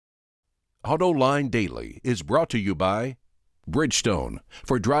AutoLine Daily is brought to you by Bridgestone.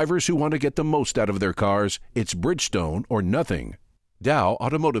 For drivers who want to get the most out of their cars, it's Bridgestone or nothing. Dow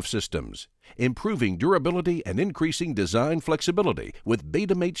Automotive Systems, improving durability and increasing design flexibility with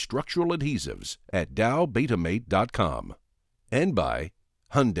Betamate structural adhesives at dowbetamate.com. And by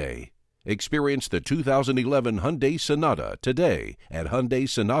Hyundai. Experience the 2011 Hyundai Sonata today at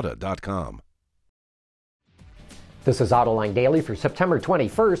HyundaiSonata.com. This is AutoLine Daily for September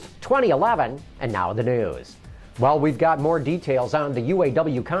 21st, 2011, and now the news. Well, we've got more details on the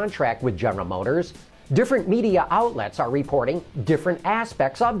UAW contract with General Motors. Different media outlets are reporting different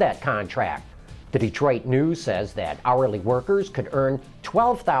aspects of that contract. The Detroit News says that hourly workers could earn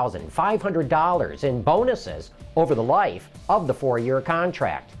 $12,500 in bonuses over the life of the 4-year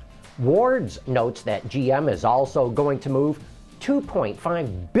contract. Wards notes that GM is also going to move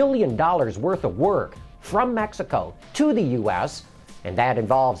 $2.5 billion worth of work from Mexico to the U.S., and that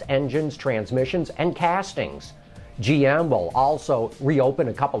involves engines, transmissions, and castings. GM will also reopen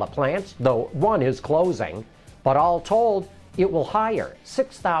a couple of plants, though one is closing, but all told, it will hire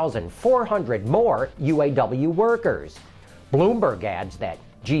 6,400 more UAW workers. Bloomberg adds that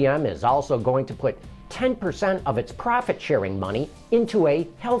GM is also going to put 10% of its profit-sharing money into a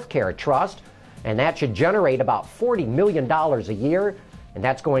healthcare trust, and that should generate about $40 million a year, and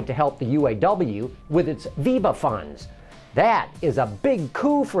that's going to help the UAW with its VIVA funds. That is a big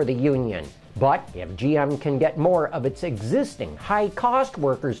coup for the union. But if GM can get more of its existing high-cost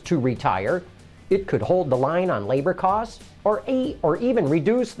workers to retire, it could hold the line on labor costs or even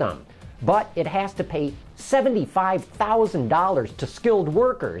reduce them. But it has to pay $75,000 to skilled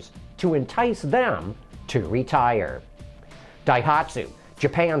workers to entice them to retire. Daihatsu,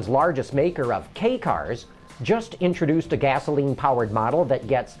 Japan's largest maker of K-cars, just introduced a gasoline-powered model that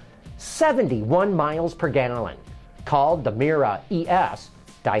gets 71 miles per gallon. Called the Mira ES,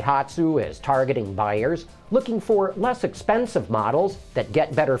 Daihatsu is targeting buyers looking for less expensive models that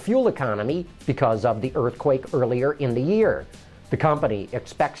get better fuel economy because of the earthquake earlier in the year. The company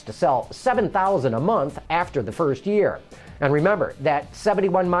expects to sell 7,000 a month after the first year. And remember that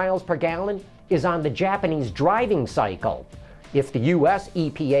 71 miles per gallon is on the Japanese driving cycle. If the U.S.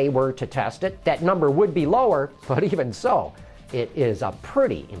 EPA were to test it, that number would be lower, but even so, it is a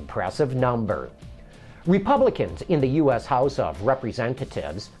pretty impressive number. Republicans in the U.S. House of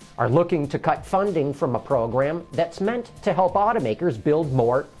Representatives are looking to cut funding from a program that's meant to help automakers build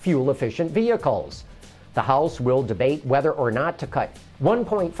more fuel-efficient vehicles. The House will debate whether or not to cut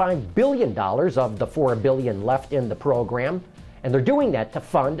 $1.5 billion of the $4 billion left in the program, and they're doing that to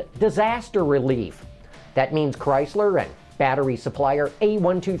fund disaster relief. That means Chrysler and battery supplier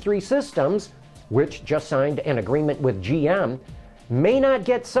A123 Systems, which just signed an agreement with GM, may not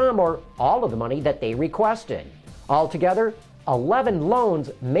get some or all of the money that they requested. Altogether, 11 loans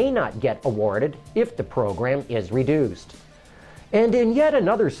may not get awarded if the program is reduced. And in yet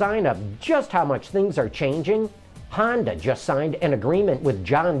another sign of just how much things are changing, Honda just signed an agreement with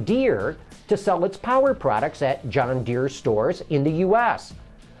John Deere to sell its power products at John Deere stores in the U.S.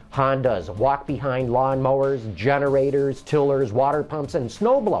 Honda's walk-behind lawnmowers, generators, tillers, water pumps, and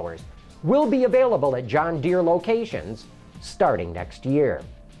snowblowers will be available at John Deere locations starting next year.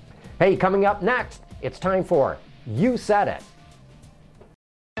 Hey, coming up next, it's time for You Said It.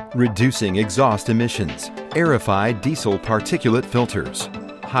 Reducing exhaust emissions, aerified diesel particulate filters,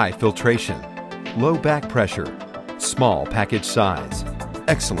 high filtration, low back pressure, small package size,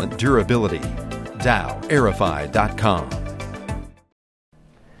 excellent durability. DowAerify.com.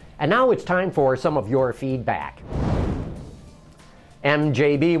 And now it's time for some of your feedback.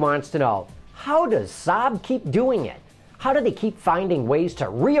 MJB wants to know, how does Saab keep doing it? How do they keep finding ways to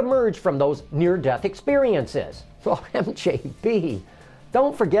reemerge from those near-death experiences? Well, MJB,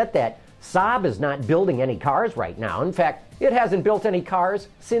 don't forget that Saab is not building any cars right now. In fact, it hasn't built any cars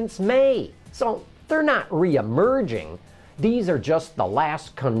since May. So they're not reemerging. These are just the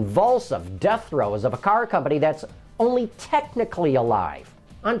last convulsive death throes of a car company that's only technically alive,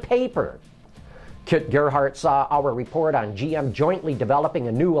 on paper. Kit Gerhardt saw our report on GM jointly developing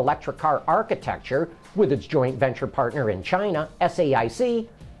a new electric car architecture with its joint venture partner in China, SAIC,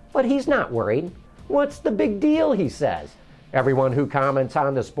 but he's not worried. What's the big deal, he says. Everyone who comments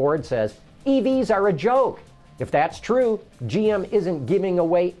on this board says EVs are a joke. If that's true, GM isn't giving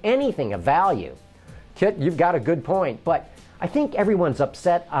away anything of value. Kit, you've got a good point, but I think everyone's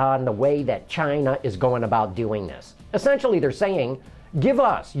upset on the way that China is going about doing this. Essentially, they're saying, give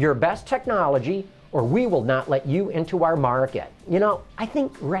us your best technology or we will not let you into our market. You know, I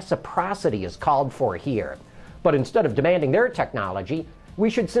think reciprocity is called for here. But instead of demanding their technology, we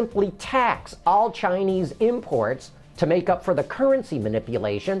should simply tax all Chinese imports to make up for the currency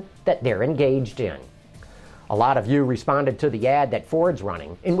manipulation that they're engaged in. A lot of you responded to the ad that Ford's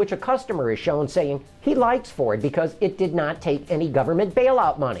running, in which a customer is shown saying he likes Ford because it did not take any government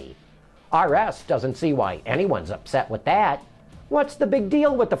bailout money. RS doesn't see why anyone's upset with that. What's the big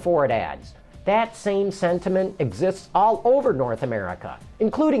deal with the Ford ads? That same sentiment exists all over North America,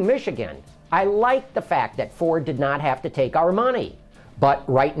 including Michigan. I like the fact that Ford did not have to take our money. But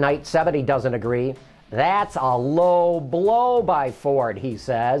Right Knight 70 doesn't agree. That's a low blow by Ford, he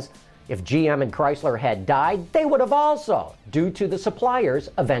says. If GM and Chrysler had died, they would have also, due to the supplier's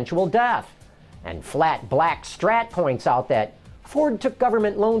eventual death. And Flat Black Strat points out that Ford took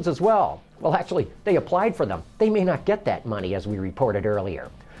government loans as well. Well, actually, they applied for them. They may not get that money, as we reported earlier.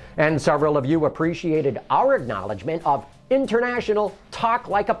 And several of you appreciated our acknowledgement of International Talk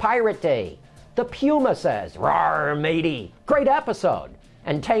Like a Pirate Day. The Puma says, "Rawr, matey, great episode."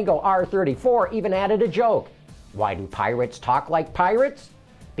 And Tango R34 even added a joke. Why do pirates talk like pirates?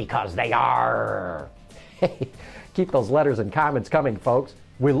 Because they are. Keep those letters and comments coming, folks.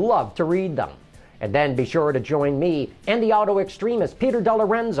 We love to read them. And then be sure to join me and the auto extremist Peter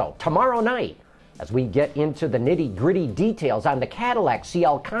DeLorenzo tomorrow night as we get into the nitty-gritty details on the Cadillac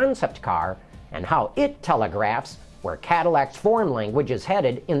CL concept car and how it telegraphs where Cadillac's foreign language is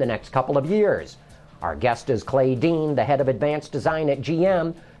headed in the next couple of years. Our guest is Clay Dean, the head of advanced design at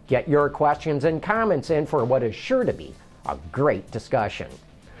GM. Get your questions and comments in for what is sure to be a great discussion.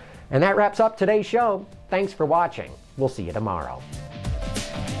 And that wraps up today's show. Thanks for watching. We'll see you tomorrow.